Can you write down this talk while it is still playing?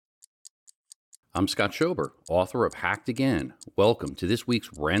I'm Scott Schober, author of Hacked Again. Welcome to this week's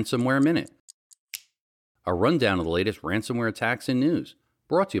Ransomware Minute. A rundown of the latest ransomware attacks and news,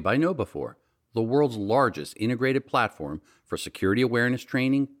 brought to you by KnowBe4, the world's largest integrated platform for security awareness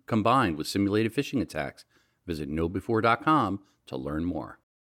training combined with simulated phishing attacks. Visit knowbe4.com to learn more.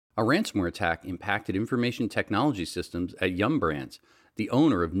 A ransomware attack impacted information technology systems at Yum Brands, the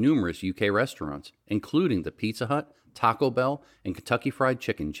owner of numerous UK restaurants, including the Pizza Hut, Taco Bell, and Kentucky Fried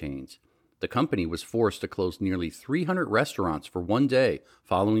Chicken chains. The company was forced to close nearly 300 restaurants for one day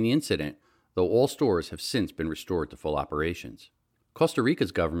following the incident, though all stores have since been restored to full operations. Costa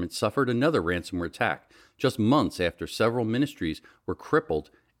Rica's government suffered another ransomware attack just months after several ministries were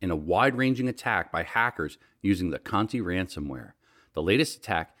crippled in a wide-ranging attack by hackers using the Conti ransomware. The latest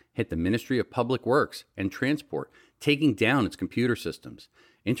attack hit the Ministry of Public Works and Transport, taking down its computer systems.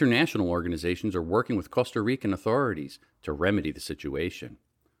 International organizations are working with Costa Rican authorities to remedy the situation.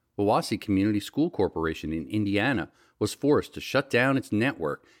 Wawasee Community School Corporation in Indiana was forced to shut down its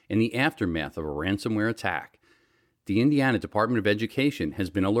network in the aftermath of a ransomware attack. The Indiana Department of Education has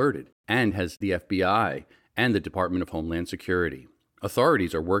been alerted, and has the FBI and the Department of Homeland Security.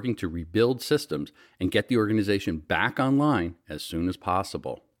 Authorities are working to rebuild systems and get the organization back online as soon as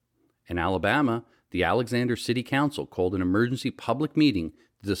possible. In Alabama, the Alexander City Council called an emergency public meeting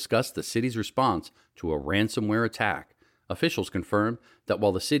to discuss the city's response to a ransomware attack. Officials confirmed that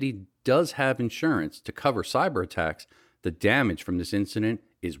while the city does have insurance to cover cyber attacks, the damage from this incident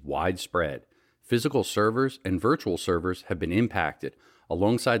is widespread. Physical servers and virtual servers have been impacted,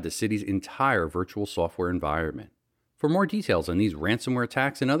 alongside the city's entire virtual software environment. For more details on these ransomware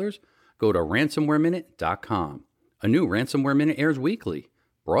attacks and others, go to ransomwareminute.com. A new Ransomware Minute airs weekly,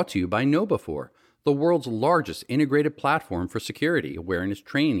 brought to you by KnowBe4, the world's largest integrated platform for security awareness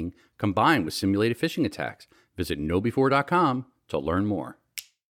training combined with simulated phishing attacks. Visit knowbe4.com to learn more.